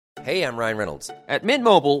Hey, I'm Ryan Reynolds. At Mint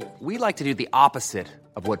Mobile, we like to do the opposite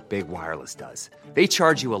of what Big Wireless does. They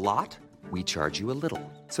charge you a lot, we charge you a little.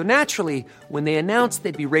 So naturally, when they announced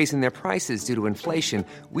they'd be raising their prices due to inflation,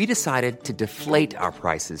 we decided to deflate our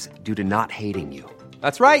prices due to not hating you.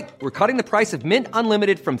 That's right. We're cutting the price of Mint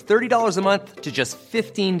Unlimited from $30 a month to just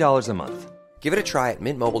 $15 a month. Give it a try at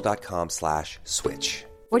mintmobile.com/switch.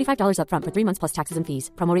 $45 up front for 3 months plus taxes and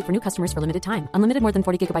fees. Promo rate for new customers for limited time. Unlimited more than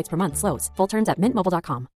 40 gigabytes per month. Slows full terms at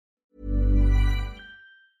mintmobile.com.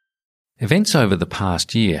 Events over the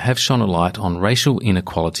past year have shone a light on racial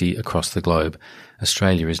inequality across the globe.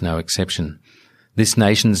 Australia is no exception. This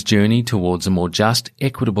nation's journey towards a more just,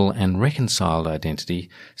 equitable and reconciled identity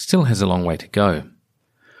still has a long way to go.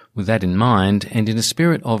 With that in mind, and in a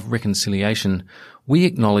spirit of reconciliation, we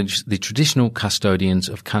acknowledge the traditional custodians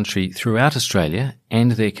of country throughout Australia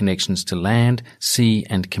and their connections to land, sea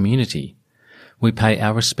and community. We pay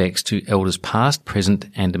our respects to elders past, present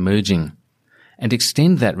and emerging, and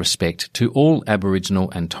extend that respect to all Aboriginal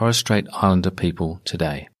and Torres Strait Islander people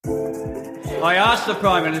today. I asked the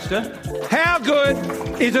Prime Minister, how good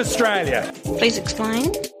is Australia? Please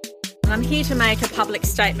explain. I'm here to make a public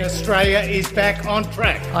statement. Australia is back on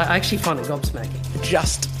track. I actually find it gobsmacking.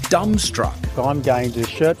 Just dumbstruck. I'm going to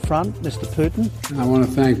shirt front, Mr. Putin. I want to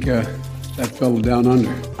thank that fellow down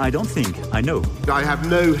under. I don't think I know. I have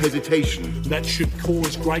no hesitation. That should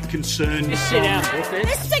cause great concern. Just sit down, They're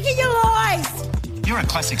sick of your lies! You're a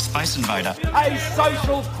classic space invader. A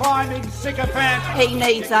social climbing sycophant. He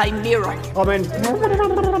needs a mirror.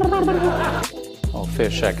 Oh, fair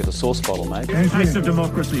shake at the sauce bottle, mate. Taste of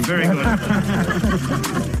democracy, very good.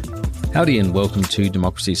 Howdy and welcome to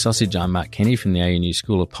Democracy Sausage. I'm Mark Kenny from the ANU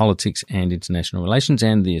School of Politics and International Relations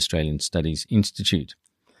and the Australian Studies Institute.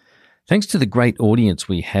 Thanks to the great audience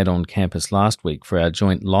we had on campus last week for our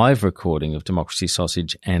joint live recording of Democracy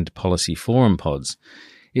Sausage and Policy Forum pods.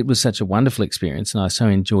 It was such a wonderful experience and I so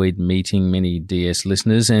enjoyed meeting many DS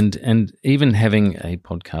listeners and even having a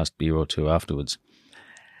podcast beer or two afterwards.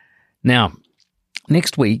 Now,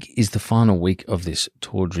 next week is the final week of this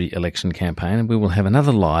tawdry election campaign and we will have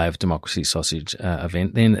another live Democracy Sausage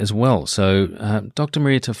event then as well. So Dr.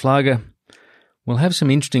 Maria Taflaga, we'll have some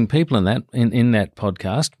interesting people in that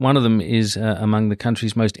podcast. One of them is among the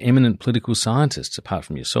country's most eminent political scientists, apart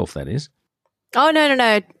from yourself, that is. Oh,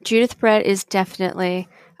 no. Judith Brett is definitely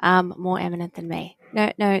more eminent than me.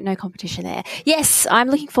 No competition there. Yes, I'm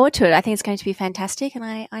looking forward to it. I think it's going to be fantastic and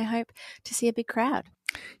I hope to see a big crowd.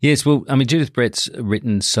 Yes, well, I mean, Judith Brett's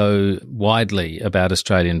written so widely about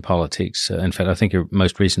Australian politics. In fact, I think her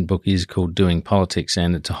most recent book is called Doing Politics,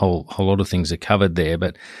 and it's a whole lot of things are covered there.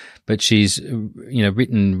 But she's,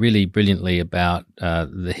 written really brilliantly about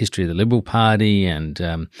the history of the Liberal Party and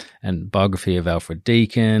biography of Alfred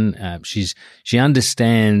Deakin. She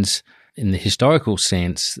understands, in the historical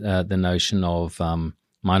sense, the notion of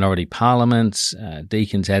minority parliaments,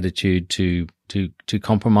 Deakin's attitude to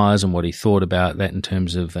compromise and what he thought about that in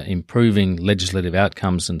terms of improving legislative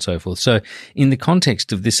outcomes and so forth. So in the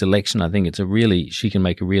context of this election, I think she can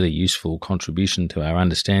make a really useful contribution to our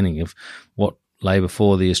understanding of what lay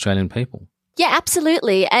before the Australian people. Yeah,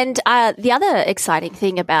 absolutely. And the other exciting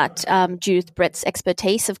thing about Judith Brett's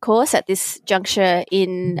expertise, of course, at this juncture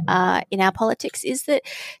in our politics is that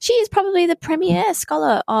she is probably the premier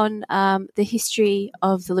scholar on the history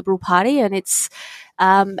of the Liberal Party, and it's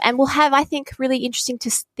and will have, I think, really interesting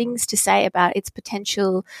things to say about its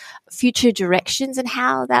potential future directions and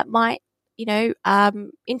how that might,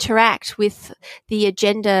 interact with the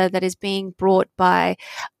agenda that is being brought by,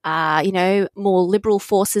 more liberal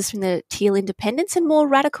forces from the Teal Independents and more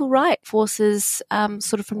radical right forces,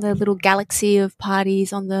 sort of from the little galaxy of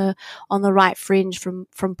parties on the right fringe from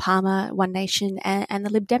Palmer, One Nation, and the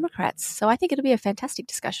Lib Democrats. So I think it'll be a fantastic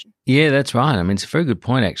discussion. Yeah, that's right. I mean, it's a very good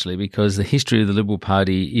point actually, because the history of the Liberal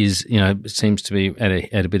Party is, seems to be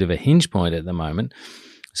at a bit of a hinge point at the moment.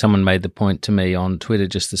 Someone made the point to me on Twitter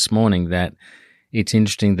just this morning that it's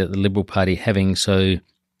interesting that the Liberal Party, having so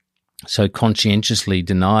conscientiously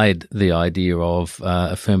denied the idea of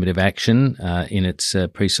affirmative action in its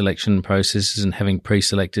pre-selection processes and having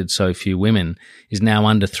pre-selected so few women, is now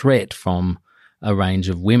under threat from a range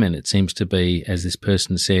of women. It seems to be, as this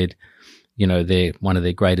person said, they're one of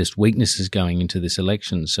their greatest weaknesses going into this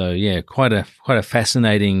election. So yeah, quite a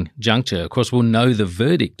fascinating juncture. Of course, we'll know the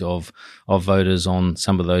verdict of voters on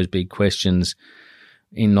some of those big questions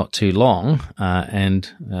in not too long, and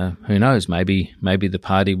who knows? Maybe the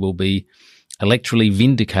party will be electorally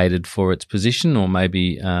vindicated for its position, or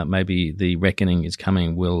maybe the reckoning is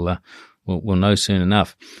coming. We'll know soon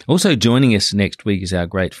enough. Also joining us next week is our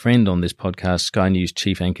great friend on this podcast, Sky News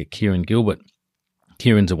chief anchor Kieran Gilbert.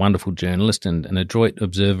 Kieran's a wonderful journalist and an adroit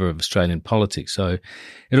observer of Australian politics. So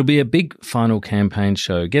it'll be a big final campaign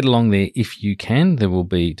show. Get along there if you can. There will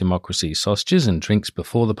be democracy sausages and drinks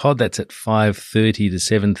before the pod. That's at 5:30 to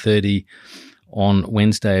 7:30 on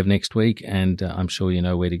Wednesday of next week. And I'm sure you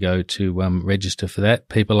know where to go to register for that.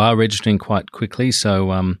 People are registering quite quickly.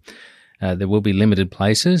 So there will be limited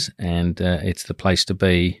places, and it's the place to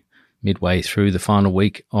be midway through the final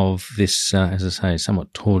week of this, as I say,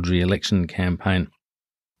 somewhat tawdry election campaign.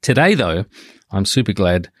 Today, though, I'm super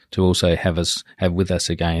glad to also have with us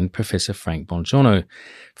again Professor Frank Bongiorno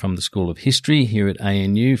from the School of History here at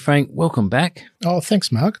ANU. Frank, welcome back. Oh,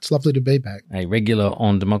 thanks, Mark. It's lovely to be back. A regular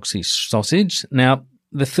on Democracy Sausage. Now,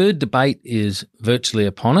 the third debate is virtually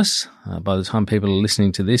upon us. By the time people are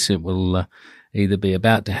listening to this, it will either be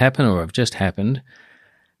about to happen or have just happened.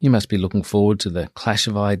 You must be looking forward to the clash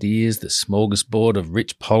of ideas, the smorgasbord of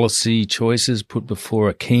rich policy choices put before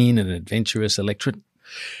a keen and adventurous electorate.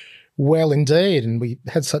 Well, indeed, and we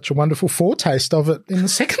had such a wonderful foretaste of it in the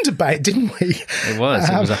second debate, didn't we? It was.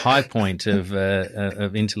 It was a high point of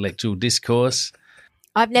intellectual discourse.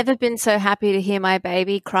 I've never been so happy to hear my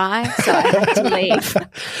baby cry, so I had to leave.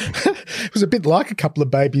 It was a bit like a couple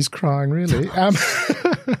of babies crying, really.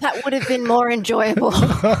 That would have been more enjoyable.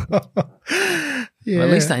 Yeah. Well,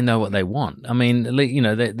 at least they know what they want. I mean, you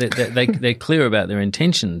know, they're clear about their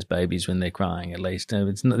intentions, babies, when they're crying. At least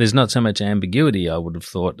there's not so much ambiguity, I would have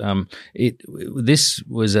thought. This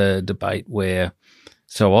was a debate where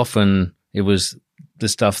so often it was the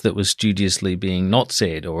stuff that was studiously being not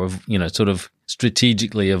said, or sort of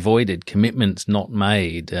strategically avoided, commitments not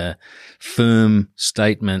made, firm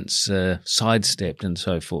statements sidestepped, and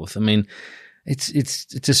so forth. I mean,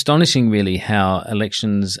 It's astonishing, really, how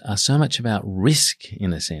elections are so much about risk,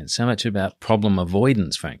 in a sense, so much about problem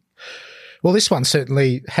avoidance, Frank. Well, this one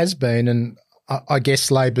certainly has been, and I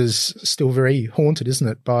guess Labor's still very haunted, isn't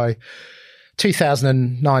it, by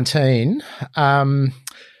 2019.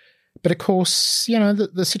 But of course, you know,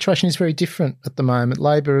 the situation is very different at the moment.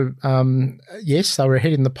 Labor, yes, they were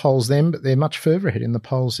ahead in the polls then, but they're much further ahead in the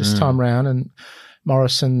polls this time round, and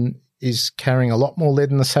Morrison is carrying a lot more lead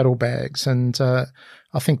in the saddlebags, and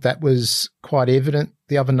I think that was quite evident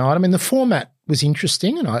the other night. I mean, the format was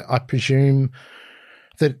interesting, and I presume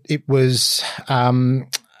that it was,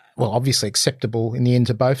 obviously acceptable in the end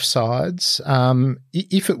to both sides.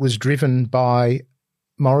 If it was driven by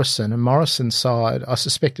Morrison and Morrison's side, I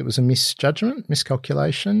suspect it was a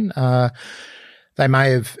miscalculation. They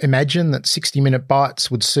may have imagined that 60-minute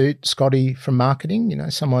bites would suit Scotty from marketing, you know,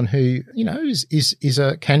 someone who, you know,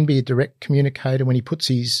 can be a direct communicator when he puts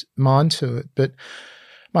his mind to it. But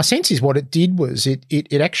my sense is what it did was it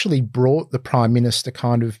actually brought the Prime Minister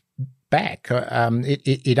kind of back.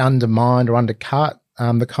 It undermined or undercut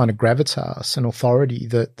the kind of gravitas and authority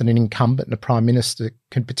that an incumbent and a Prime Minister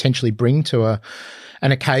can potentially bring to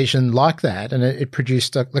an occasion like that, and it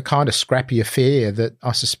produced the kind of scrappy affair that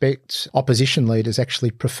I suspect opposition leaders actually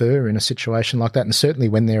prefer in a situation like that, and certainly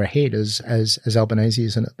when they're ahead, as Albanese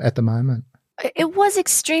is at the moment. It was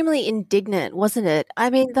extremely indignant, wasn't it? I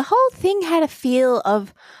mean, the whole thing had a feel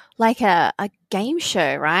of like a game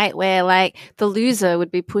show, right? Where like the loser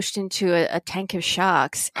would be pushed into a tank of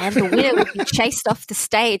sharks and the winner would be chased off the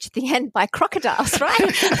stage at the end by crocodiles, right?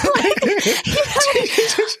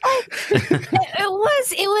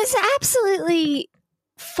 It was absolutely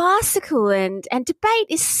farcical, and debate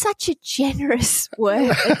is such a generous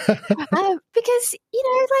word because, you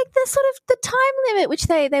know, like the sort of the time limit, which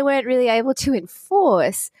they weren't really able to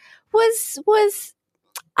enforce was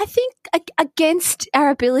I think against our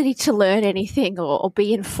ability to learn anything or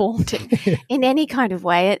be informed in any kind of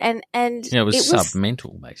way. And it was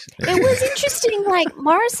submental, basically. It was interesting. Like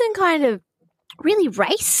Morrison kind of really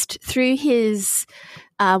raced through his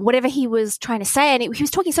whatever he was trying to say, and he was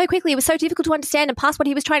talking so quickly, it was so difficult to understand and pass what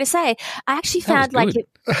he was trying to say. I actually found it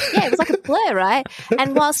was like a blur, right?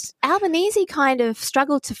 And whilst Albanese kind of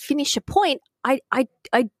struggled to finish a point, I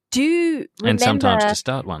do remember, and sometimes to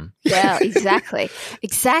start one. Yeah,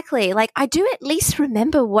 exactly. Like I do at least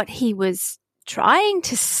remember what he was trying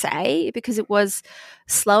to say because it was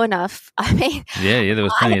slow enough. I mean, yeah, there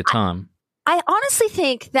was plenty of time. I honestly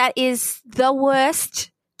think that is the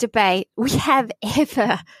worst debate we have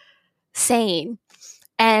ever seen,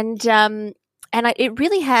 and it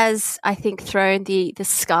really has, I think, thrown the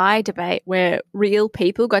Sky debate where real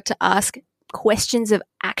people got to ask questions of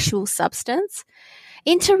actual substance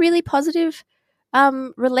into really positive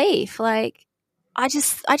relief. Like I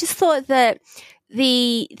just thought that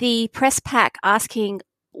the press pack asking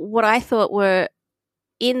what I thought were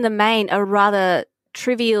in the main a rather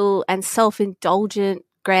trivial and self-indulgent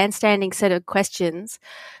grandstanding set of questions.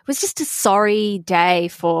 It was just a sorry day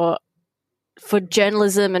for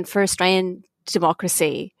journalism and for Australian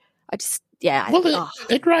democracy.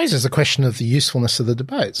 It raises the question of the usefulness of the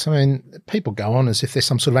debates. I mean, people go on as if there's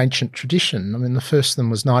some sort of ancient tradition. I mean, the first of them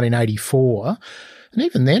was 1984. And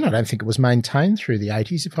even then, I don't think it was maintained through the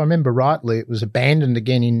 80s. If I remember rightly, it was abandoned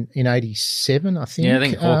again in 87, I think. Yeah, I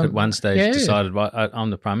think Hawke at one stage decided, I'm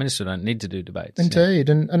the Prime Minister, I don't need to do debates. Indeed.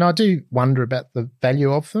 Yeah. And I do wonder about the value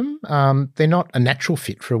of them. They're not a natural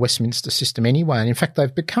fit for a Westminster system anyway. And in fact,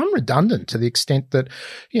 they've become redundant to the extent that,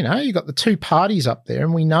 you've got the two parties up there,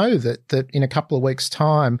 and we know that in a couple of weeks'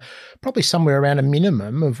 time, probably somewhere around a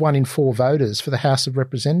minimum of 1 in 4 voters for the House of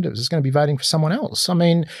Representatives is going to be voting for someone else. I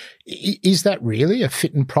mean, is that really a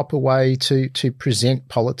fit and proper way to present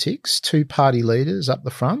politics? Two party leaders up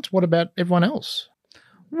the front. What about everyone else?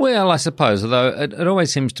 Well, I suppose, although it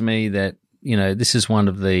always seems to me that, this is one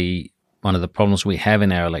of the problems we have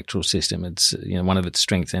in our electoral system. It's, one of its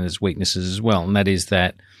strengths and its weaknesses as well. And that is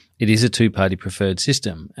that it is a two-party preferred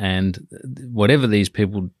system. And whatever these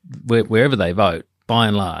people, wherever they vote, by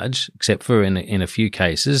and large, except for in a few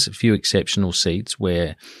cases, a few exceptional seats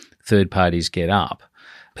where third parties get up,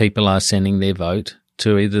 people are sending their vote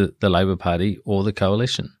to either the Labor Party or the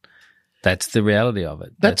coalition. That's the reality of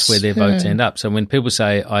it. That's where their votes end up. So when people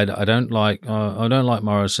say, I don't like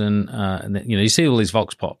Morrison, and then, you see all these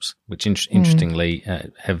vox pops, which interestingly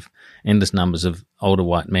have endless numbers of older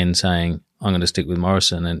white men saying, I'm going to stick with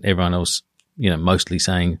Morrison, and everyone else, mostly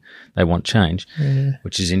saying they want change,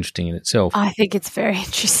 which is interesting in itself. I think it's very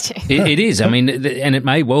interesting. It is. I mean, and it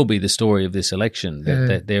may well be the story of this election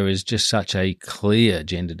that there is just such a clear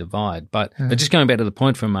gender divide. But just going back to the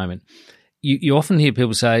point for a moment, you often hear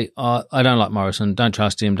people say, I don't like Morrison, don't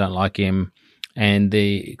trust him, don't like him. And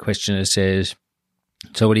the questioner says,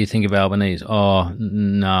 so what do you think of Albanese? Oh,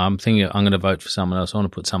 no, I'm thinking I'm going to vote for someone else. I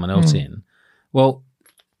want to put someone else in. Well,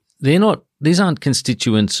 these aren't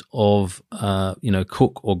constituents of,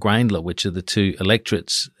 Cook or Graindler, which are the two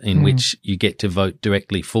electorates in which you get to vote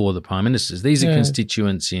directly for the Prime Ministers. These are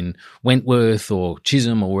constituents in Wentworth or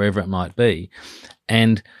Chisholm or wherever it might be.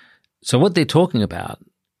 And so what they're talking about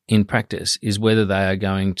in practice is whether they are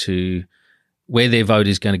going to, where their vote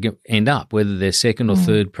is going to end up, whether their second or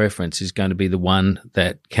third preference is going to be the one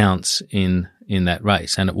that counts in that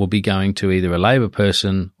race. And it will be going to either a Labor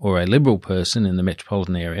person or a Liberal person in the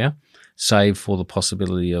metropolitan area, save for the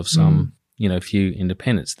possibility of some, few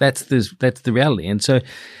independents. That's the reality. And so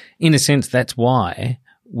in a sense, that's why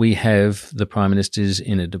we have the Prime Ministers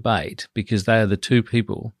in a debate, because they are the two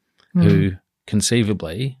people who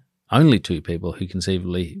conceivably, only two people who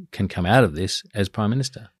conceivably can come out of this as Prime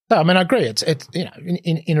Minister. I mean, I agree. It's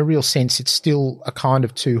in a real sense, it's still a kind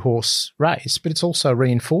of two-horse race, but it's also a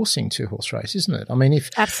reinforcing two-horse race, isn't it? I mean,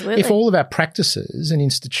 if all of our practices and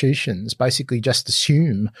institutions basically just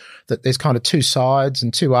assume that there's kind of two sides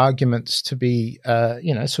and two arguments to be,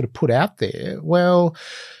 sort of put out there, well,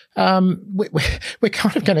 we're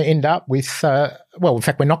kind of going to end up with, in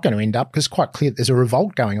fact, we're not going to end up, because it's quite clear that there's a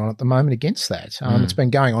revolt going on at the moment against that. It's been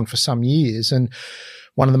going on for some years, and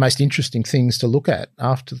one of the most interesting things to look at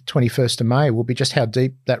after the 21st of May will be just how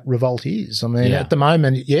deep that revolt is. I mean, at the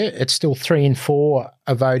moment, it's still 3 in 4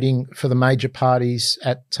 are voting for the major parties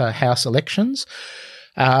at House elections.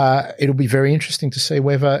 It'll be very interesting to see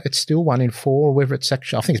whether it's still 1 in 4 or whether it's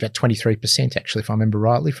actually, I think it's about 23% actually, if I remember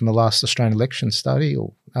rightly, from the last Australian election study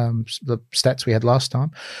or the stats we had last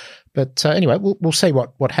time. But anyway, we'll see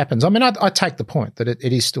what happens. I mean, I take the point that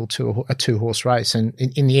it is still a two-horse race, and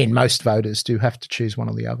in the end, most voters do have to choose one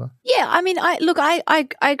or the other. Yeah, I mean, I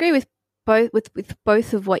agree with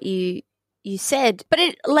both of what you said, but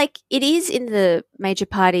it is in the major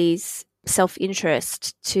parties'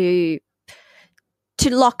 self-interest to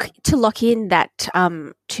lock in that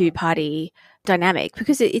two-party dynamic,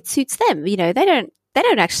 because it suits them. They don't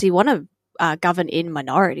actually want to govern in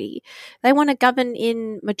minority. They want to govern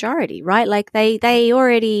in majority, right? Like they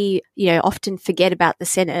already, often forget about the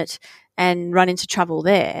Senate and run into trouble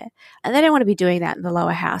there. And they don't want to be doing that in the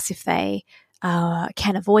lower house if they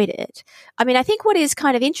can avoid it. I mean, I think what is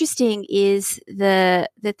kind of interesting is that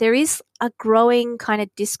there is a growing kind of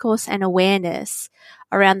discourse and awareness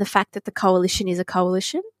around the fact that the coalition is a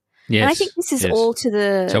coalition. Yes, and I think this is all to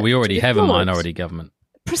the... So we already have a minority government.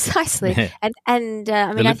 Precisely. Yeah. And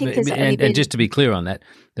I mean, I think there's and just to be clear on that,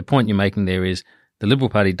 the point you're making there is the Liberal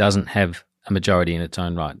Party doesn't have a majority in its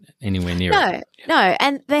own right anywhere near it. No,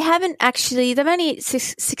 and they haven't actually, they've only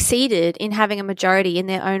succeeded in having a majority in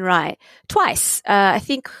their own right twice. I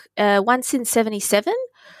think once in 77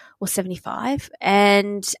 or 75,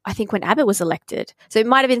 and I think when Abbott was elected. So it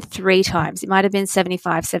might have been 3 times. It might have been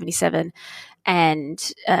 75, 77, and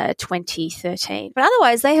 2013. But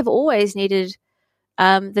otherwise, they have always needed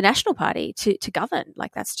the National Party to govern.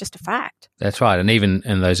 Like, that's just a fact. That's right. And even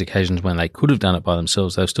in those occasions when they could have done it by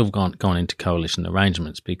themselves, they've still gone into coalition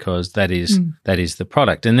arrangements because that is the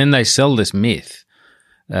product. And then they sell this myth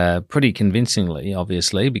pretty convincingly,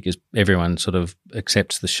 obviously, because everyone sort of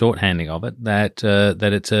accepts the shorthanding of it, that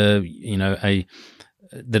it's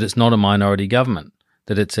that it's not a minority government,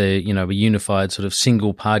 that it's a unified sort of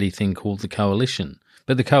single party thing called the coalition.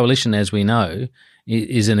 But the coalition, as we know,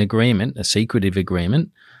 is an agreement, a secretive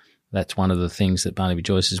agreement. That's one of the things that Barnaby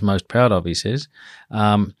Joyce is most proud of, he says.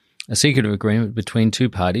 A secretive agreement between two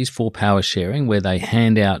parties for power sharing, where they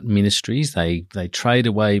hand out ministries, they trade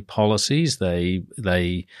away policies,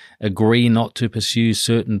 they agree not to pursue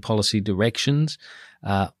certain policy directions,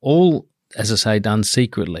 all, as I say, done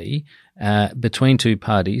secretly between two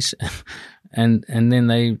parties, and then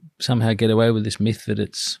they somehow get away with this myth that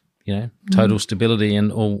it's total stability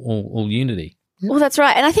and all unity. Well, that's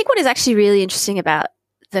right. And I think what is actually really interesting about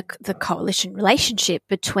the coalition relationship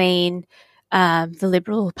between the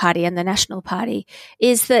Liberal Party and the National Party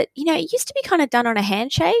is that, it used to be kind of done on a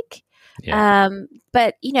handshake. Yeah.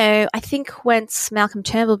 But, I think once Malcolm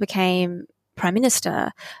Turnbull became Prime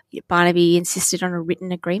Minister, Barnaby insisted on a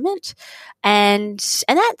written agreement. And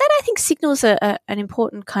that I think signals an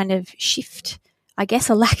important kind of shift, I guess,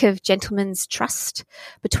 a lack of gentleman's trust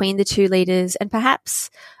between the two leaders, and perhaps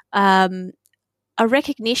a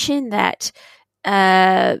recognition that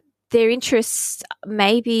their interests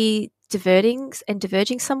may be diverging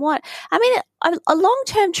somewhat. I mean, a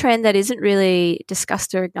long-term trend that isn't really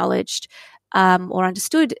discussed or acknowledged or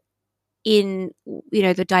understood in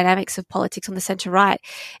the dynamics of politics on the centre-right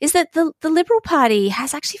is that the Liberal Party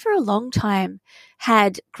has actually for a long time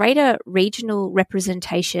had greater regional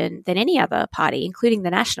representation than any other party, including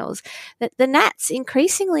the Nationals. That the Nats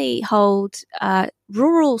increasingly hold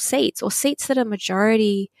rural seats, or seats that are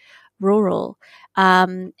majority rural.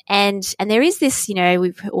 And there is this,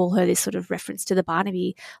 we've all heard this sort of reference to the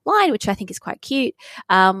Barnaby line, which I think is quite cute.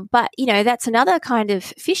 But that's another kind of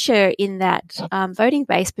fissure in that voting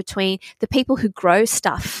base between the people who grow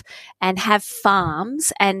stuff and have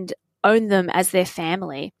farms and own them as their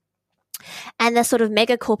family, and the sort of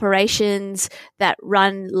mega corporations that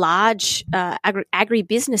run large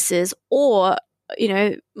agribusinesses, or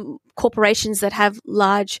corporations that have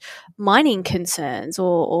large mining concerns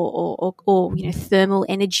or thermal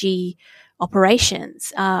energy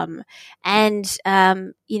operations. And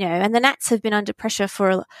the Nats have been under pressure for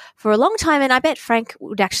a long time. And I bet Frank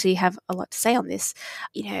would actually have a lot to say on this.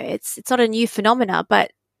 It's not a new phenomena,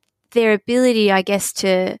 but their ability, I guess,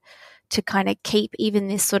 to kind of keep even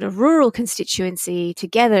this sort of rural constituency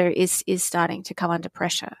together is starting to come under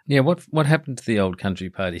pressure. Yeah, what happened to the old country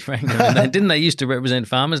party, Frank? I mean, didn't they used to represent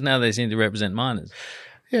farmers? Now they seem to represent miners.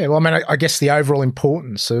 Yeah, well, I mean, I guess the overall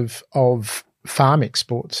importance of farm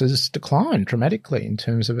exports has declined dramatically in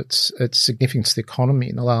terms of its significance to the economy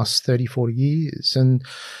in the last 30, 40 years. And,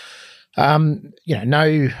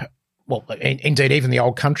 indeed, even the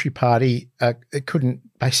old country party, it couldn't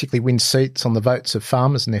basically win seats on the votes of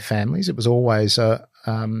farmers and their families. It was always a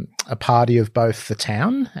party of both the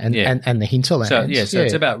town and the hinterlands. So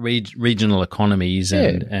it's about regional economies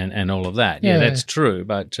and all of that. Yeah, that's true.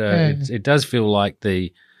 But it does feel like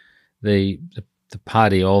the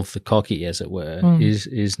party of the cocky, as it were,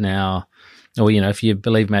 is now. Or, if you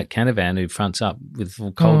believe Matt Canavan, who fronts up with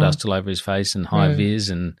coal dust all over his face and high vis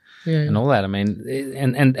and all that. I mean,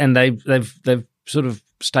 and they've sort of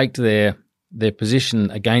staked their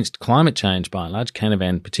position against climate change by and large.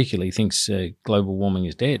 Canavan particularly thinks global warming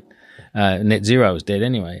is dead, net zero is dead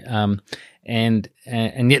anyway. And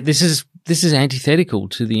yet this is antithetical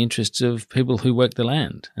to the interests of people who work the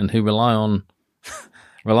land and who rely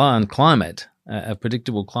on climate. A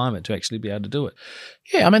predictable climate to actually be able to do it.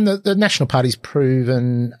 Yeah, I mean, the National Party's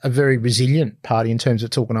proven a very resilient party in terms of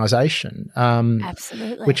its organisation.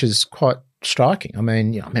 Absolutely. Which is quite striking. I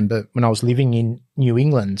mean, I remember when I was living in New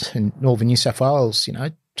England, in northern New South Wales,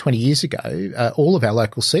 20 years ago, all of our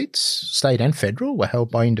local seats, state and federal, were held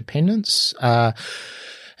by independents.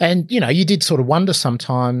 And, you did sort of wonder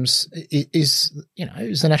sometimes, is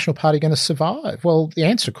the National Party going to survive? Well, the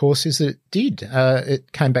answer, of course, is that it did.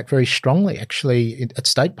 It came back very strongly, actually, at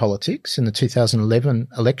state politics in the 2011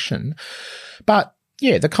 election. But,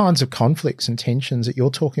 Yeah, the kinds of conflicts and tensions that you're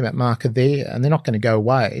talking about, Mark, are there, and they're not going to go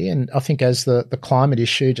away. And I think as the climate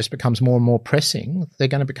issue just becomes more and more pressing, they're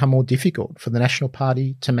going to become more difficult for the National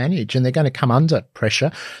Party to manage, and they're going to come under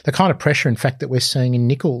pressure. The kind of pressure, in fact, that we're seeing in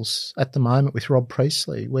Nichols at the moment with Rob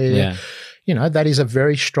Priestley, where, you know, that is a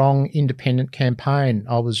very strong independent campaign.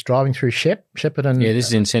 I was driving through Shepparton. Yeah, this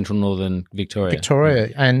is in central northern Victoria.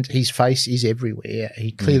 And his face is everywhere.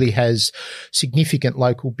 He clearly has significant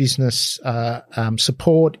local business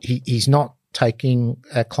support. He's not taking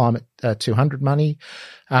Climate 200 money.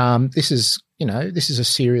 This is a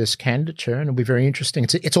serious candidature, and it'll be very interesting.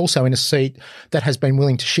 It's also in a seat that has been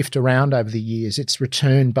willing to shift around over the years. It's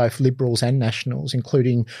returned both Liberals and Nationals,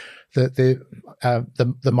 including the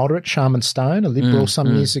moderate Sharman Stone, a Liberal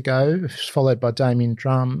some years ago, followed by Damien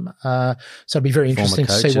Drum. So it'll be very interesting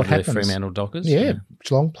to see what happens. Fremantle Dockers. Yeah,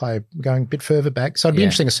 Geelong player going a bit further back. So it'll be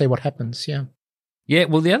interesting to see what happens. Yeah. Yeah,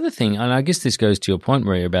 well, the other thing, and I guess this goes to your point,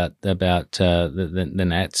 Maria, about the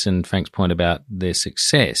Nats and Frank's point about their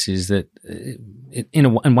success, is that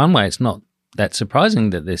in one way it's not that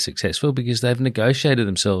surprising that they're successful, because they've negotiated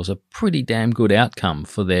themselves a pretty damn good outcome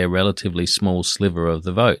for their relatively small sliver of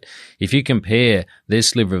the vote. If you compare their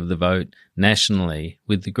sliver of the vote nationally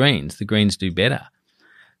with the Greens do better.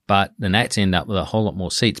 But the Nats end up with a whole lot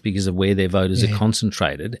more seats because of where their voters are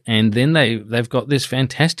concentrated. And then they've got this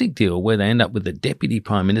fantastic deal where they end up with the deputy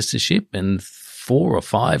prime ministership and 4 or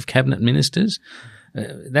 5 cabinet ministers.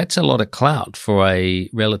 That's a lot of clout for a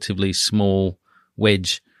relatively small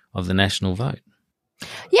wedge of the national vote.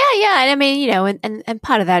 Yeah. And I mean, you know, and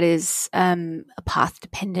part of that is a path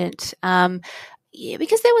dependent. Yeah,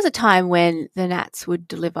 because there was a time when the Nats would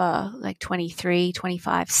deliver like 23,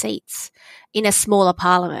 25 seats in a smaller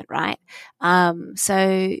parliament, right?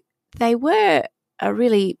 So they were a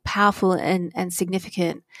really powerful and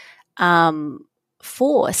significant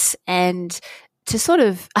force. And to sort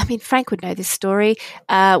of, I mean, Frank would know this story.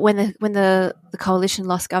 When the coalition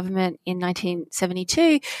lost government in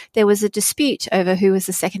 1972, there was a dispute over who was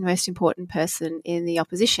the second most important person in the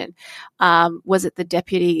opposition. Was it the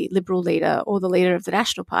deputy Liberal leader or the leader of the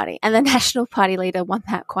National Party? And the National Party leader won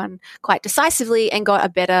that one quite decisively and got a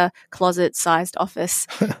better closet-sized office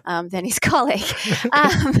than his colleague.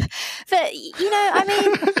 But you know, I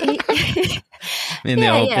mean, in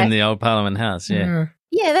the old Parliament House,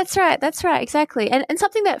 Yeah, that's right, exactly. And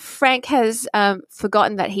something that Frank has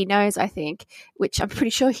forgotten that he knows, I think, which I'm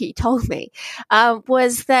pretty sure he told me,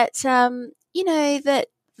 was that, you know, that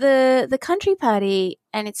the Country Party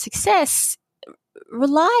and its success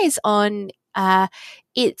relies on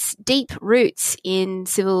its deep roots in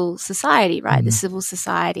civil society, right? The civil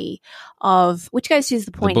society of, which goes to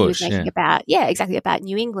the point he was making about, about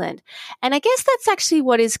New England. And I guess that's actually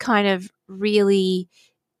what is kind of really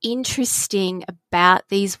interesting about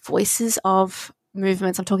these voices of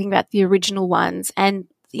movements. I'm talking about the original ones, and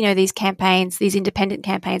you know, these campaigns, these independent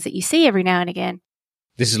campaigns that you see every now and again.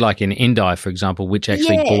 This is like in Indi, for example, which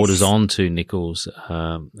actually borders on to Nichols,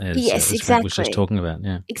 as Frank was just talking about.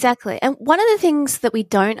 Yeah, exactly. And one of the things that we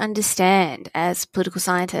don't understand as political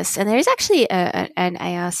scientists, and there is actually an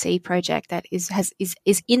ARC project that is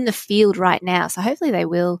in the field right now, so hopefully they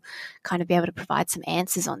will kind of be able to provide some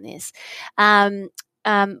answers on this.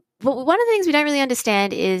 But one of the things we don't really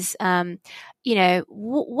understand is, you know,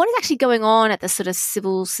 what is actually going on at the sort of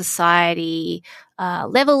civil society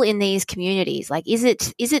level in these communities? Like, is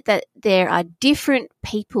it that there are different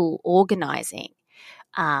people organising,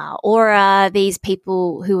 or are these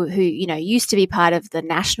people who you know used to be part of the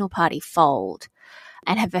National Party fold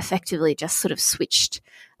and have effectively just sort of switched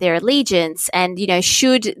their allegiance, and, you know,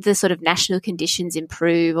 should the sort of national conditions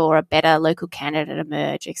improve or a better local candidate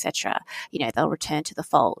emerge, etc., you know, they'll return to the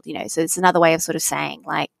fold, you know. So it's another way of sort of saying,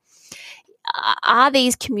 like, are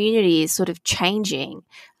these communities sort of changing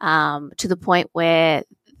to the point where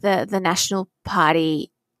the National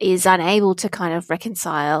Party is unable to kind of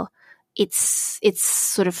reconcile its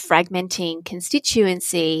sort of fragmenting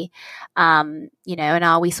constituency, you know, and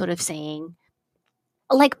are we sort of seeing,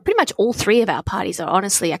 like, pretty much all three of our parties are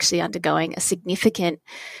honestly actually undergoing a significant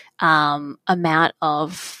amount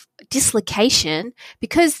of dislocation,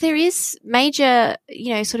 because there is major,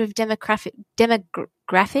 you know, sort of demographic,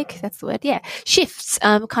 that's the word, shifts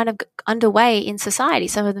kind of underway in society,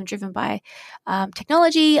 some of them driven by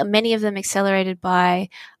technology, many of them accelerated by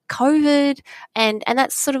COVID, and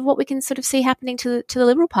that's sort of what we can sort of see happening to the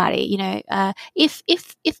Liberal Party. You know, if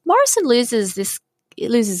Morrison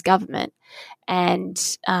loses government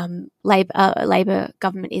and Labor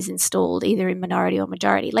government is installed either in minority or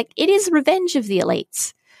majority, like, it is revenge of the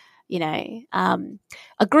elites, you know,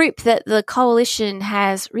 a group that the coalition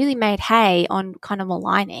has really made hay on kind of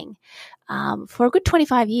maligning, for a good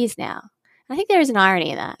 25 years now. I think there is an irony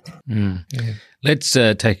in that. Mm. Yeah. Let's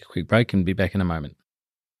take a quick break and be back in a moment.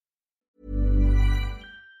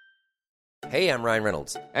 Hey, I'm Ryan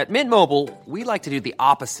Reynolds. At Mint Mobile, we like to do the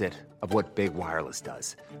opposite of what Big Wireless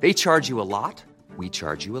does. They charge you a lot, we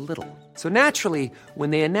charge you a little. So naturally, when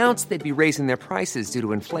they announced they'd be raising their prices due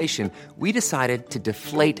to inflation, we decided to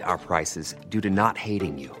deflate our prices due to not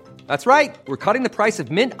hating you. That's right. We're cutting the price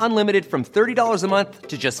of Mint Unlimited from $30 a month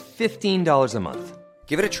to just $15 a month.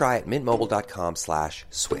 Give it a try at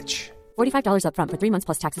mintmobile.com/switch. $45 up front for 3 months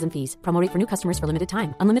plus taxes and fees. Promo rate for new customers for limited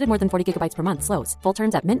time. Unlimited more than 40 gigabytes per month. Slows full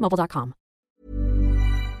terms at mintmobile.com.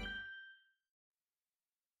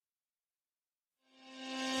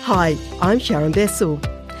 Hi, I'm Sharon Bessel.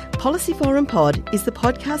 Policy Forum Pod is the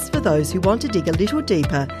podcast for those who want to dig a little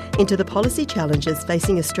deeper into the policy challenges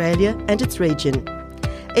facing Australia and its region.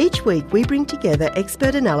 Each week we bring together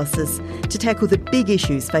expert analysis to tackle the big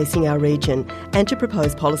issues facing our region and to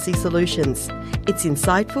propose policy solutions. It's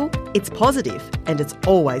insightful, it's positive, and it's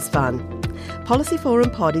always fun. Policy Forum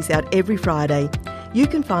Pod is out every Friday. You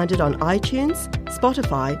can find it on iTunes,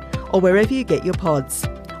 Spotify, or wherever you get your pods.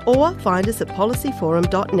 Or find us at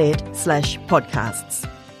policyforum.net/podcasts.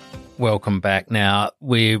 Welcome back. Now,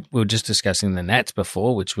 we were just discussing the Nats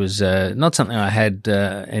before, which was not something I had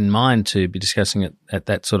in mind to be discussing at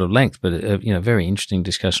that sort of length, but very interesting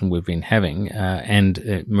discussion we've been having.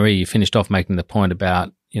 And Marie, you finished off making the point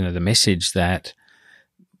about the message that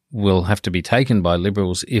will have to be taken by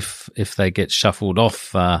Liberals if they get shuffled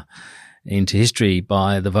off into history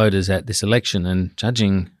by the voters at this election. And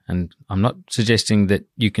judging, and I'm not suggesting that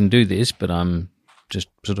you can do this, but I'm just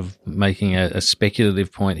sort of making a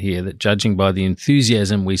speculative point here that judging by the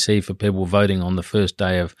enthusiasm we see for people voting on the first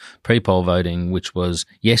day of pre-poll voting, which was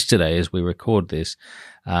yesterday as we record this,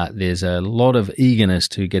 there's a lot of eagerness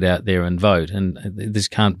to get out there and vote. And this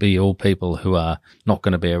can't be all people who are not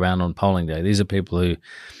going to be around on polling day. These are people who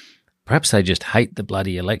perhaps they just hate the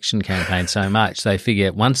bloody election campaign so much. They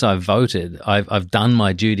figure once I've voted, I've done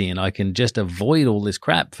my duty and I can just avoid all this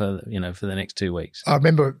crap for the next 2 weeks. I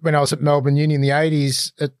remember when I was at Melbourne Uni in the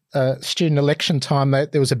 80s at student election time,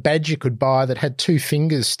 there was a badge you could buy that had 2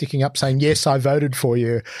 fingers sticking up saying, "Yes, I voted for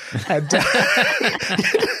you." And,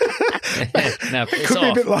 now, it could be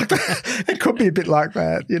a bit like that. It could be a bit like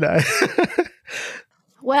that,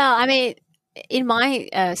 Well, I mean, in my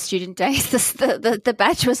student days, the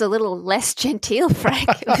badge was a little less genteel, Frank.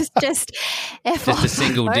 It was just just a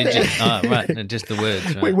single digit. Oh, right, just the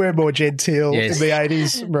words. Right. We were more genteel in the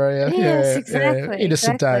 80s, Maria. Yes, exactly.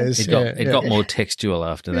 Innocent days. It got more textual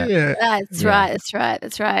after that. Yeah. That's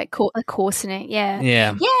right. Coarsening. Yeah.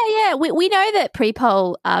 Yeah. We know that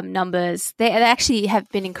pre-poll numbers, they actually have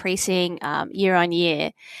been increasing year on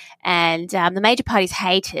year, and the major parties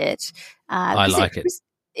hate it. I like it.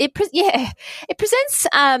 It presents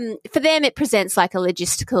for them. It presents like a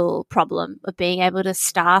logistical problem of being able to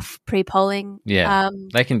staff pre-polling. Yeah,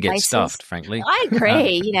 they can get places. Stuffed. Frankly, I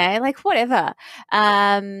agree. Whatever.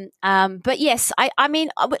 But yes, I mean,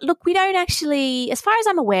 look, we don't actually, as far as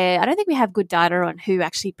I'm aware, I don't think we have good data on who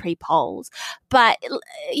actually pre-polls. But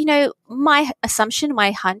my assumption,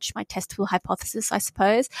 my hunch, my testable hypothesis, I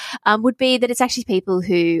suppose, would be that it's actually people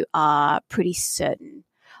who are pretty certain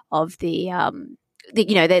of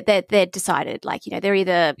they're decided, they're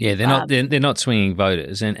either they're not swinging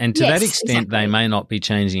voters, and to that extent exactly. They may not be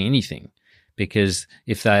changing anything, because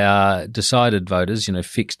if they are decided voters,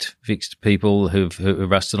 fixed people who've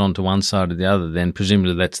rusted onto one side or the other, then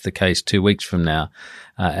presumably that's the case 2 weeks from now,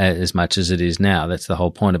 as much as it is now. That's the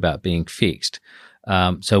whole point about being fixed.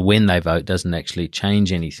 So when they vote doesn't actually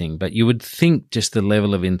change anything. But you would think just the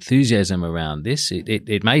level of enthusiasm around this,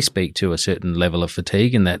 it may speak to a certain level of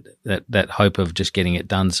fatigue and that hope of just getting it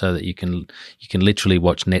done so that you can literally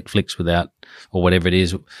watch Netflix without, or whatever it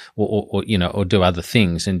is, or do other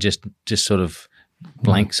things and just sort of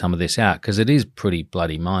blank some of this out, because it is pretty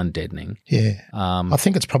bloody mind deadening. Yeah. I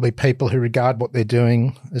think it's probably people who regard what they're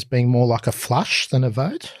doing as being more like a flush than a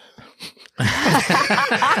vote.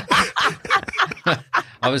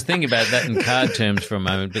 I was thinking about that in card terms for a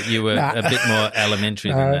moment, but you were a bit more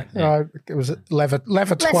elementary than that. Yeah. It was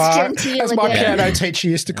levatoire, as my piano teacher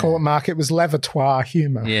used to call it, Mark. It was levatoire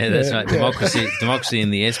humour. Yeah, that's right. Democracy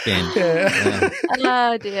in the S-bend. Yeah.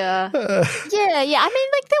 Oh dear. Yeah. I mean,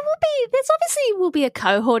 there's obviously will be a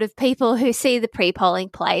cohort of people who see the pre-polling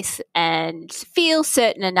place and feel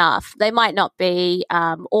certain enough. They might not be,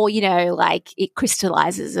 or it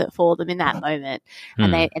crystallises it for them in that moment,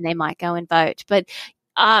 and they might go and vote. But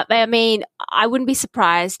I mean, I wouldn't be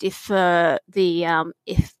surprised if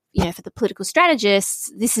for the political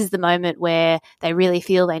strategists, this is the moment where they really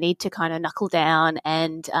feel they need to kind of knuckle down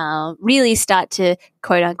and really start to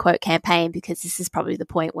quote unquote campaign, because this is probably the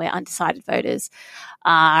point where undecided voters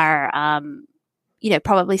are,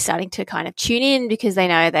 probably starting to kind of tune in, because they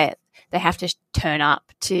know that they have to turn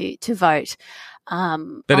up to vote.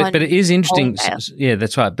 But it is interesting. Yeah,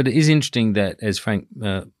 that's right. But it is interesting that, as Frank,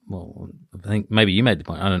 I think maybe you made the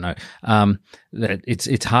point, I don't know, that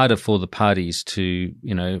it's harder for the parties to,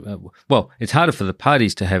 it's harder for the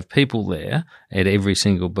parties to have people there at every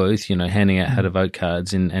single booth, handing out how to vote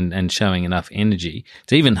cards and showing enough energy.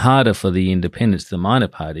 It's even harder for the independents, the minor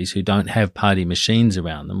parties, who don't have party machines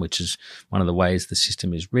around them, which is one of the ways the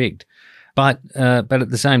system is rigged. But at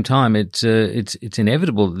the same time, it's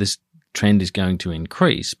inevitable that this trend is going to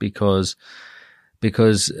increase because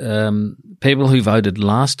people who voted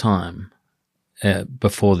last time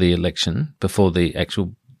before the election, before the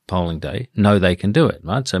actual polling day, know they can do it,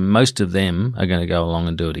 right? So most of them are going to go along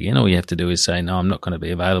and do it again. All you have to do is say, no, I'm not going to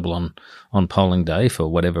be available on polling day for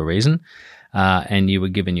whatever reason, and you were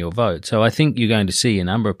given your vote. So I think you're going to see a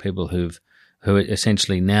number of people who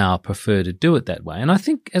essentially now prefer to do it that way. And I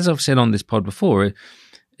think, as I've said on this pod before,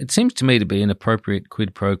 it seems to me to be an appropriate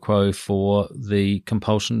quid pro quo for the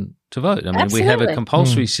compulsion to vote. I mean, Absolutely. We have a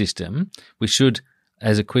compulsory system. We should,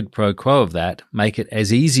 as a quid pro quo of that, make it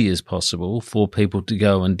as easy as possible for people to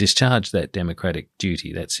go and discharge that democratic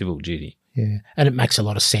duty, that civil duty. Yeah, and it makes a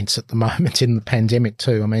lot of sense at the moment in the pandemic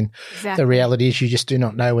too. I mean, The reality is you just do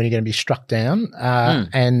not know when you're going to be struck down.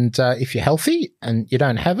 And if you're healthy and you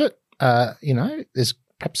don't have it, there's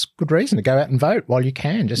perhaps good reason to go out and vote while you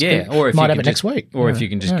can. Or if might have it next week. Or if you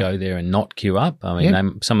can just go there and not queue up. I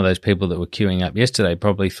mean, some of those people that were queuing up yesterday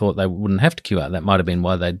probably thought they wouldn't have to queue up. That might have been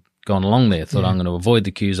why they'd gone along there, thought I'm going to avoid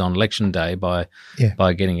the queues on election day by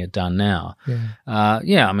getting it done now.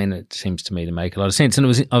 I mean, it seems to me to make a lot of sense. And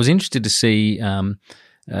I was interested to see one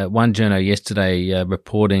journo yesterday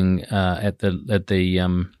reporting at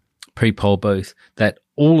the pre-poll booth that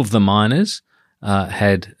all of the minors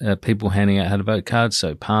had people handing out how to vote cards.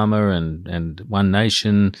 So Palmer and One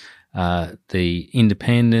Nation, the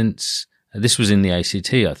independents. This was in the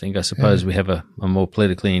ACT, I think. I suppose we have a more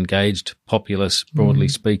politically engaged populace, broadly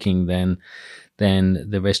speaking, than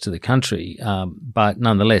the rest of the country. But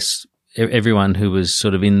nonetheless, everyone who was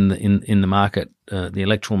sort of in the market, the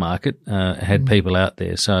electoral market, had people out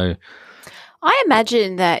there. So I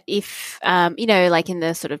imagine that if, like in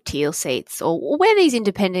the sort of teal seats or where these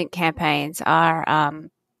independent campaigns are,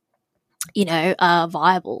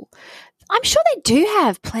 viable, I'm sure they do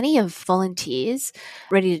have plenty of volunteers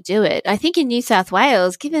ready to do it. I think in New South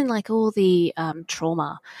Wales, given like all the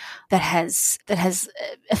trauma that has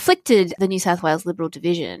afflicted the New South Wales Liberal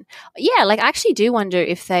division, I actually do wonder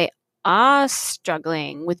if they are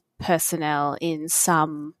struggling with personnel in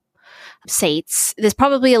some seats. There's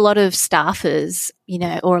probably a lot of staffers,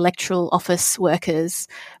 or electoral office workers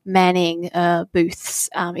manning booths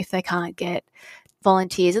if they can't get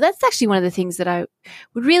volunteers. And that's actually one of the things that I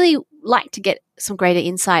would really like to get some greater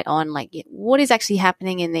insight on, like what is actually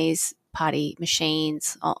happening in these party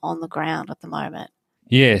machines on the ground at the moment.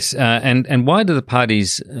 Yes, and why do the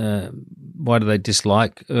parties why do they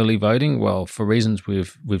dislike early voting? Well, for reasons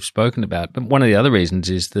we've spoken about. But one of the other reasons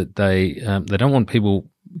is that they don't want people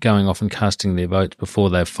going off and casting their votes before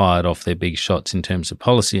they've fired off their big shots in terms of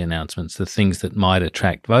policy announcements, the things that might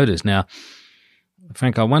attract voters. Now,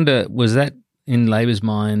 Frank, I wonder, was that in Labor's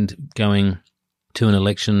mind going to an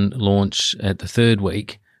election launch at the third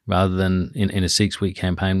week rather than in a 6-week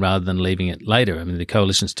campaign rather than leaving it later? I mean, the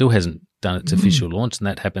coalition still hasn't done its official launch, and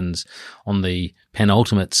that happens on the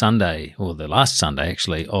penultimate Sunday, or the last Sunday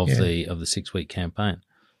actually, of the 6-week campaign.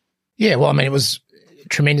 Yeah, well, I mean, it was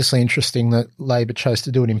tremendously interesting that Labor chose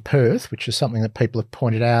to do it in Perth, which is something that people have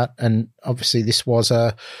pointed out. And obviously this was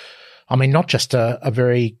not just a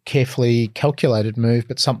very carefully calculated move,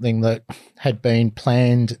 but something that had been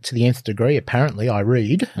planned to the nth degree, apparently, I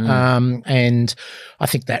read. And I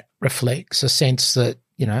think that reflects a sense that,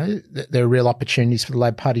 there are real opportunities for the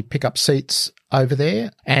Labor Party to pick up seats over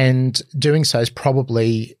there, and doing so is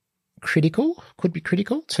probably could be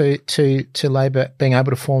critical to Labor being able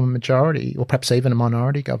to form a majority or perhaps even a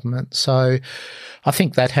minority government. So I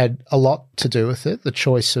think that had a lot to do with it, the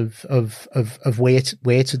choice of where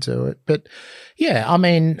to do it. But yeah, I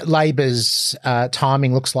mean, Labor's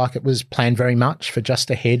timing looks like it was planned very much for just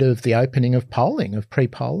ahead of the opening of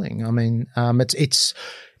pre-polling. I mean, it's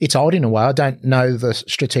odd in a way. I don't know the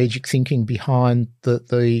strategic thinking behind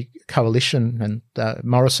the coalition and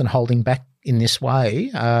Morrison holding back in this way,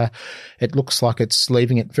 it looks like it's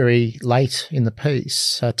leaving it very late in the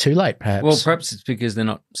piece, too late perhaps. Well, perhaps it's because they're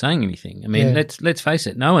not saying anything. I mean, let's face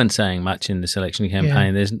it, no one's saying much in this election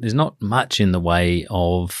campaign. Yeah. There's not much in the way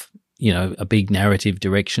of, a big narrative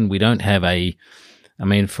direction. We don't have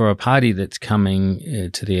for a party that's coming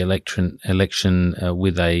to the election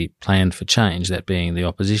with a plan for change, that being the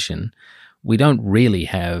opposition, we don't really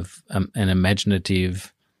have an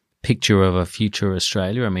imaginative picture of a future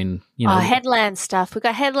Australia. I mean, headland stuff. We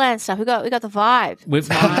got headland stuff. We got the vibe. It's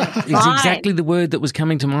exactly the word that was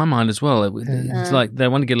coming to my mind as well. It's like they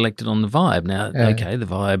want to get elected on the vibe. Now, okay, the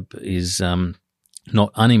vibe is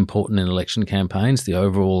not unimportant in election campaigns. The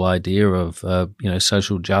overall idea of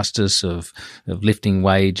social justice, of lifting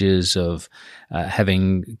wages, of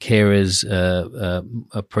having carers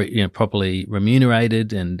properly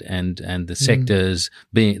remunerated, and the sectors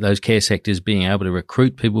those care sectors being able to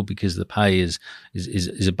recruit people because the pay is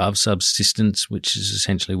above subsistence, which is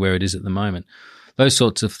essentially where it is at the moment. Those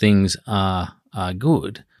sorts of things are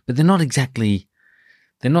good, but they're not exactly.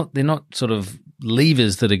 They're not sort of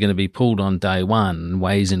levers that are going to be pulled on day one,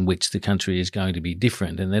 ways in which the country is going to be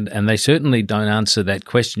different, and they certainly don't answer that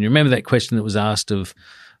question. You remember that question that was asked of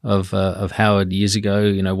Howard years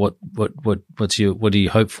ago? What do you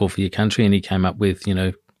hope for your country? And he came up with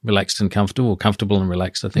relaxed and comfortable, or comfortable and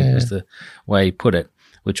relaxed, I think was the way he put it,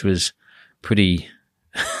 which was pretty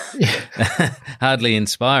hardly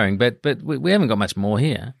inspiring. But we haven't got much more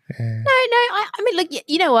here. No. I mean, look,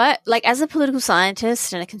 you know what? Like, as a political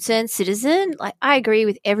scientist and a concerned citizen, like, I agree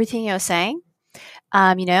with everything you're saying.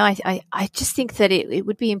 I just think that it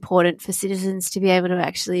would be important for citizens to be able to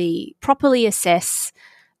actually properly assess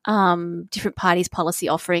different parties' policy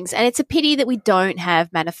offerings. And it's a pity that we don't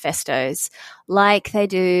have manifestos like they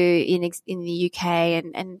do in the UK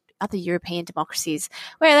and other European democracies,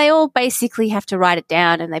 where they all basically have to write it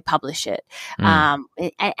down and they publish it. And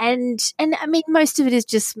I mean, most of it is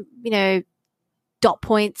just, dot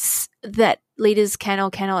points that leaders can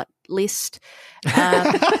or cannot list. But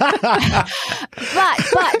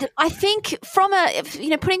I think from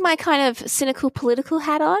putting my kind of cynical political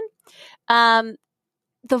hat on,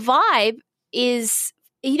 the vibe is,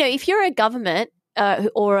 if you're a government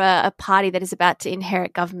or a party that is about to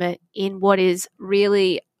inherit government in what is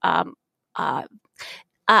really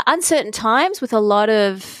uncertain times with a lot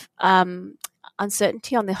of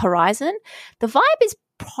uncertainty on the horizon, the vibe is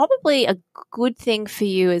probably a good thing for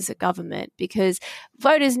you as a government, because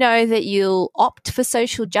voters know that you'll opt for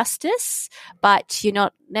social justice, but you're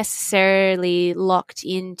not necessarily locked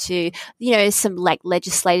into, some like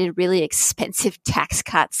legislated, really expensive tax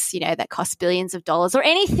cuts, that cost billions of dollars or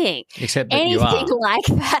anything. Except that anything you are. Like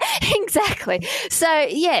that. Exactly. So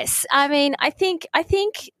yes, I mean, I think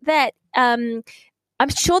that I'm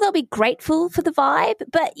sure they'll be grateful for the vibe,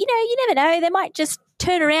 but you never know. They might just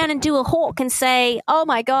turn around and do a hawk and say, "Oh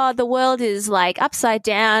my God, the world is like upside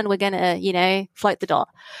down. We're gonna, float the dollar."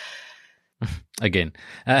 Again,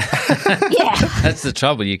 yeah, that's the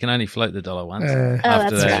trouble. You can only float the dollar once.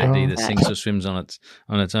 After that, right. it either sinks or swims on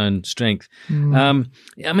its own strength. I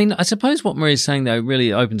mean, I suppose what Maria's saying though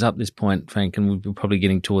really opens up this point, Frank, and we're probably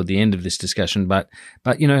getting toward the end of this discussion. But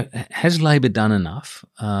has Labor done enough?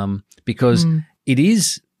 Because it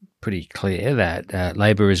is pretty clear that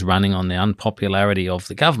Labor is running on the unpopularity of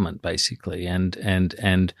the government, basically,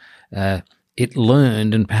 and it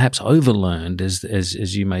learned and perhaps overlearned,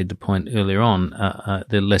 as you made the point earlier on,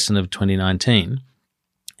 the lesson of 2019,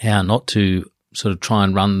 how not to sort of try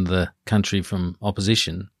and run the country from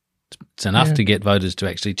opposition. It's enough to get voters to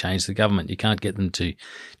actually change the government. You can't get them to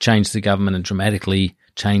change the government and dramatically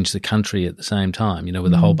change the country at the same time,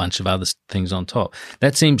 with a whole bunch of other things on top.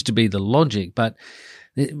 That seems to be the logic, but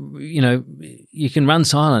you can run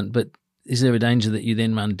silent, but is there a danger that you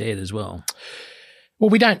then run dead as well? Well,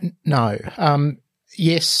 we don't know.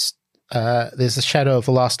 Yes, there's the shadow of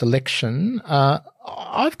the last election.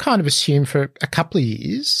 I've kind of assumed for a couple of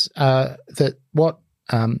years that what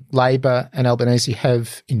Labor and Albanese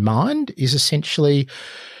have in mind is essentially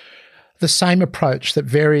the same approach that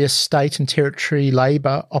various state and territory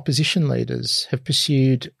Labor opposition leaders have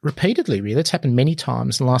pursued repeatedly, really. It's happened many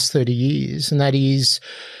times in the last 30 years, and that is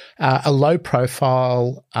a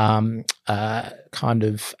low-profile kind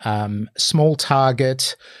of small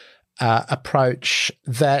target approach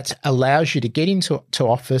that allows you to get into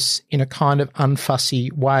office in a kind of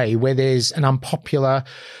unfussy way, where there's an unpopular,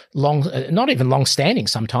 not even long-standing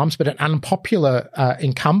sometimes, but an unpopular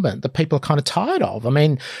incumbent that people are kind of tired of. I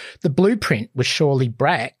mean, the blueprint was surely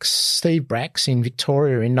Steve Bracks in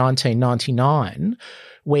Victoria in 1999,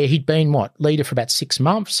 where he'd been, leader for about 6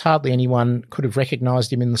 months. Hardly anyone could have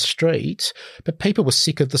recognised him in the street, but people were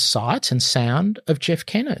sick of the sight and sound of Jeff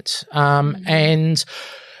Kennett. And,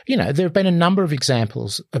 there have been a number of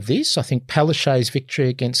examples of this. I think Palaszczuk's victory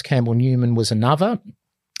against Campbell Newman was another.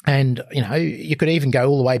 And, you could even go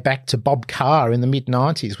all the way back to Bob Carr in the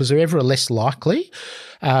mid-90s. Was there ever a less likely,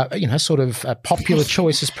 sort of a popular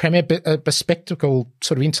choice as premier, but a bespectacled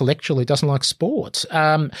sort of intellectual who doesn't like sport?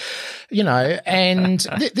 And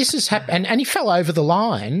this has happened. And he fell over the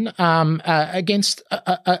line against,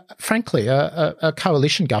 frankly, a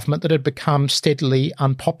coalition government that had become steadily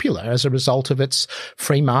unpopular as a result of its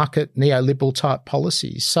free market, neoliberal type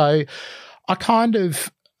policies. So I kind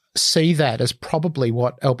of see that as probably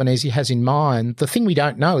what Albanese has in mind. The thing we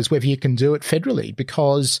don't know is whether you can do it federally,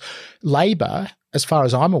 because Labor, as far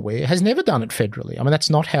as I'm aware, has never done it federally. I mean, that's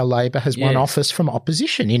not how Labor has won office from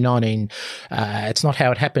opposition it's not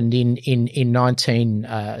how it happened in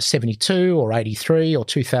 1972 or 83 or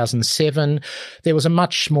 2007. There was a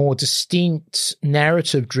much more distinct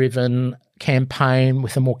narrative-driven campaign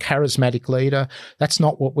with a more charismatic leader. That's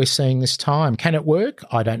not what we're seeing this time. Can it work?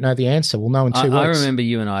 I don't know the answer. We'll know in 2 weeks. I remember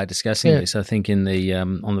you and I discussing this, I think, in the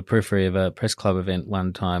on the periphery of a press club event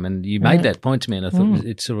one time, and you made that point to me, and I thought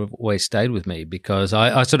it sort of always stayed with me, because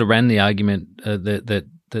I sort of ran the argument that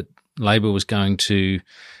Labor was going to,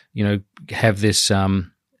 have this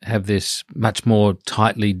much more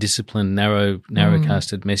tightly disciplined,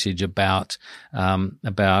 narrow-casted message about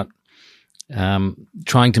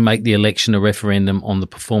trying to make the election a referendum on the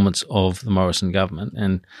performance of the Morrison government.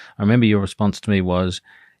 And I remember your response to me was,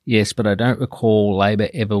 yes, but I don't recall Labor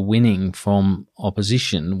ever winning from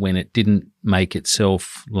opposition when it didn't make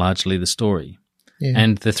itself largely the story. Yeah.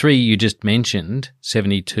 And the three you just mentioned,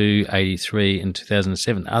 72, 83 and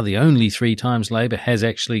 2007, are the only 3 times Labor has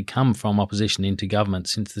actually come from opposition into government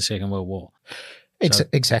since the Second World War.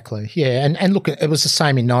 Exactly, yeah. And look, it was the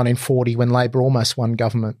same in 1940 when Labor almost won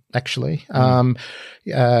government, actually. Basically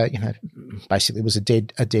it was a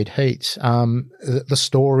dead heat. The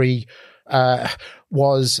story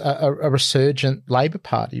was a resurgent Labor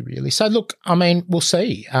Party, really. So, look, I mean, we'll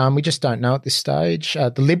see. We just don't know at this stage.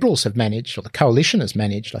 The Liberals have managed, or the coalition has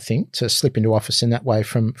managed, I think, to slip into office in that way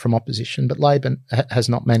from opposition, but Labor has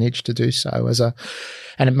not managed to do so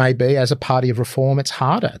and it may be as a party of reform, it's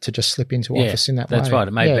harder to just slip into office in that way. That's right.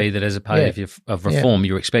 It may be that as a party of reform,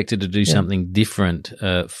 you're expected to do something different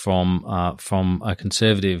from a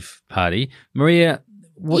Conservative party. Maria,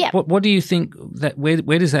 what do you think that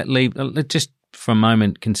where does that leave? Let's just for a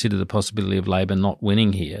moment consider the possibility of Labor not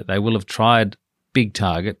winning here. They will have tried big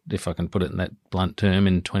target, if I can put it in that blunt term,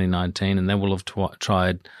 in 2019, and they will have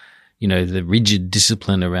tried, the rigid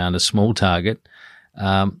discipline around a small target.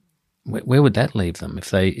 Where would that leave them if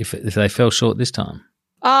they fell short this time?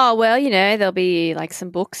 Oh, well, there'll be like some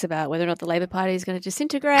books about whether or not the Labor Party is going to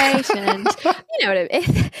disintegrate and, whatever.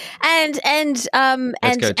 And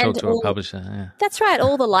let's go talk to a publisher. Yeah. That's right.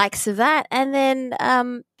 All the likes of that. And then,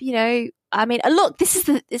 I mean, look, this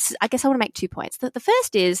I guess I want to make 2 points. The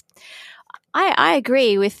first is I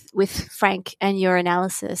agree with Frank and your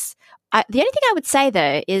analysis. The only thing I would say,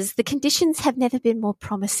 though, is the conditions have never been more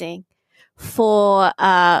promising for,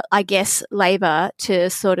 I guess, Labor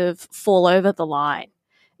to sort of fall over the line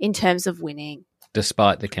in terms of winning.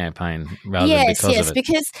 Despite the campaign, rather than because of it. Yes,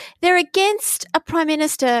 because they're against a Prime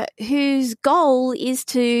Minister whose goal is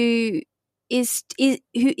to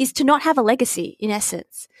not have a legacy, in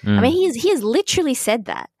essence. I mean, he has literally said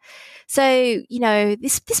that. So,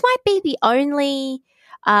 this might be the only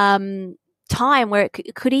time where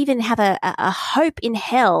it could even have a hope in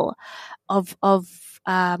hell of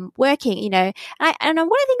working, And what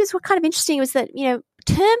I think is what kind of interesting was that,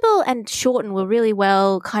 Turnbull and Shorten were really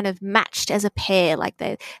well kind of matched as a pair, like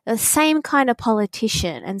they're the same kind of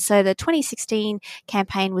politician. And so the 2016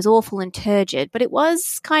 campaign was awful and turgid, but it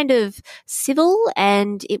was kind of civil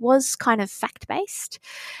and it was kind of fact-based.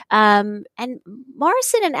 And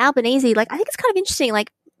Morrison and Albanese, I think it's kind of interesting,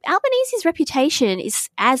 Albanese's reputation is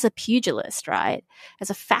as a pugilist, right? As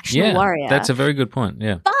a factional warrior. That's a very good point,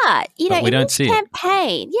 yeah. But, in this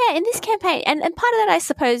campaign, and part of that, I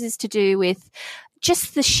suppose, is to do with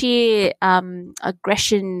just the sheer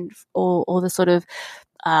aggression or the sort of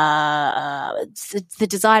the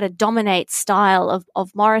desire to dominate style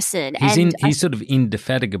of Morrison. He's sort of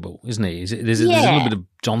indefatigable, isn't he? There's a little bit of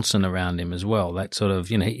Johnson around him as well. That sort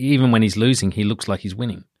of, even when he's losing, he looks like he's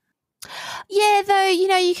winning. Yeah, though,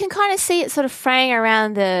 you can kind of see it sort of fraying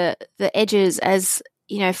around the edges as,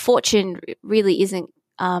 fortune really isn't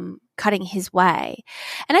cutting his way.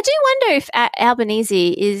 And I do wonder if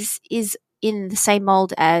Albanese is in the same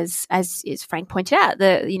mold as Frank pointed out,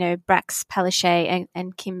 Brax, Palaszczuk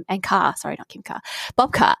and Kim and Carr, sorry, not Kim Carr,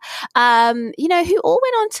 Bob Carr, who all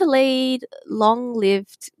went on to lead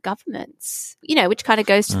long-lived governments, which kind of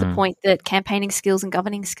goes to the point that campaigning skills and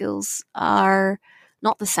governing skills are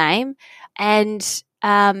not the same. And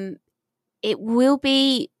it will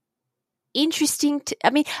be interesting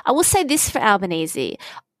I will say this for Albanese.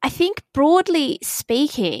 I think broadly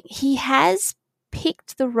speaking, he has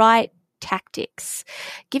picked the right tactics,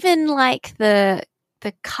 given the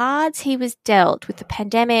cards he was dealt with the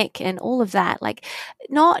pandemic and all of that,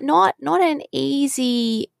 not an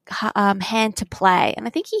easy hand to play. And I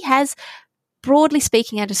think he has, broadly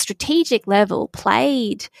speaking, at a strategic level,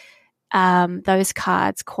 played those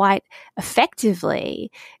cards quite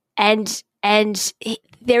effectively, and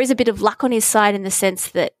there is a bit of luck on his side in the sense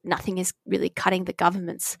that nothing is really cutting the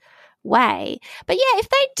government's way. But yeah, if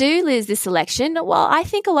they do lose this election, well, I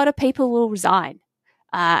think a lot of people will resign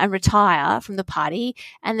and retire from the party,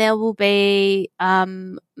 and there will be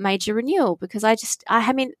major renewal, because I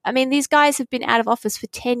mean these guys have been out of office for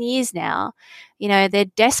 10 years now. They're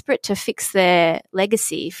desperate to fix their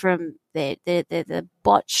legacy from the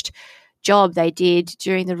botched job they did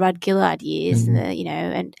during the Rudd Gillard years,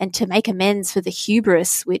 and to make amends for the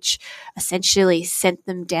hubris which essentially sent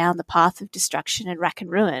them down the path of destruction and rack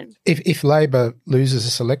and ruin. If Labor loses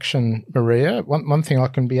this election, Maria, one thing I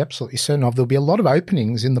can be absolutely certain of, there'll be a lot of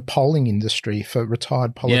openings in the polling industry for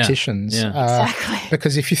retired politicians. Exactly.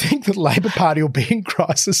 Because if you think that the Labor Party will be in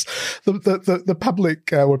crisis, the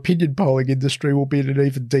public opinion polling industry will be in an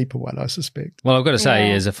even deeper one, I suspect. Well, I've got to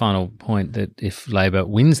say as a final point that if Labor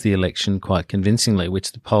wins the election quite convincingly,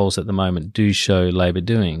 which the polls at the moment do show Labor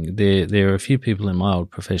doing, there are a few people in my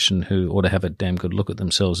old profession who ought to have a damn good look at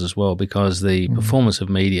themselves as well, because the performance of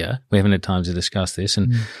media, we haven't had time to discuss this,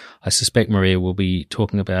 and I suspect Maria will be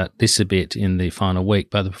talking about this a bit in the final week,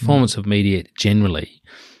 but the performance of media generally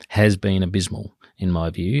has been abysmal in my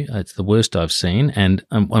view. It's the worst I've seen, and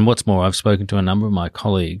what's more, I've spoken to a number of my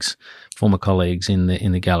colleagues, former colleagues in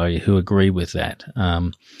the gallery, who agree with that.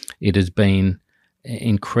 It has been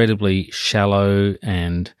incredibly shallow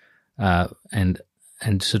and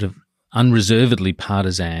sort of unreservedly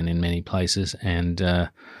partisan in many places, and I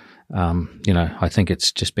think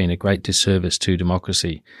it's just been a great disservice to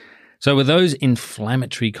democracy. So with those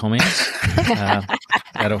inflammatory comments,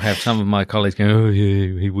 that'll have some of my colleagues going, "Oh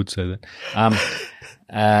yeah, he would say that."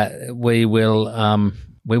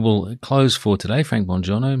 We will close for today. Frank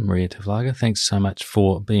Bongiorno, Maria Tavlaga, thanks so much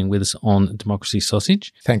for being with us on Democracy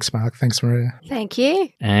Sausage. Thanks, Mark. Thanks, Maria. Thank you.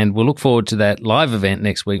 And we'll look forward to that live event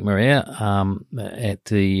next week, Maria, on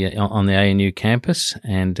the ANU campus.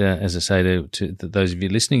 And as I say to those of you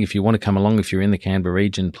listening, if you want to come along, if you're in the Canberra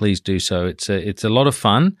region, please do so. It's a lot of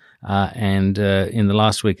fun. And in the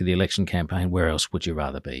last week of the election campaign, where else would you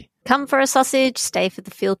rather be? Come for a sausage, stay for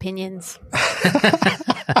the field opinions.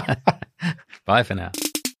 Bye for now.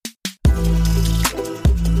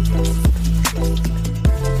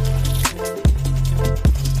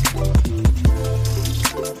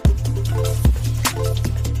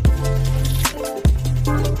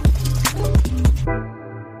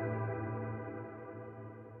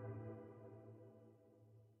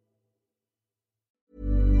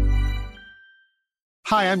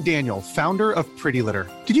 Hi, I'm Daniel, founder of Pretty Litter.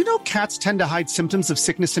 Did you know cats tend to hide symptoms of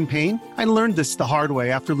sickness and pain? I learned this the hard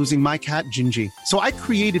way after losing my cat, Gingy. So I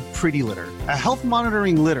created Pretty Litter, a health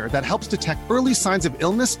monitoring litter that helps detect early signs of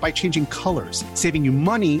illness by changing colors, saving you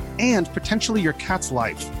money and potentially your cat's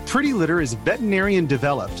life. Pretty Litter is veterinarian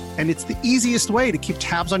developed, and it's the easiest way to keep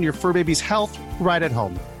tabs on your fur baby's health right at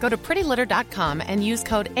home. Go to prettylitter.com and use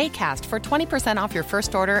code ACAST for 20% off your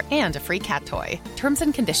first order and a free cat toy. Terms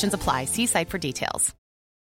and conditions apply. See site for details.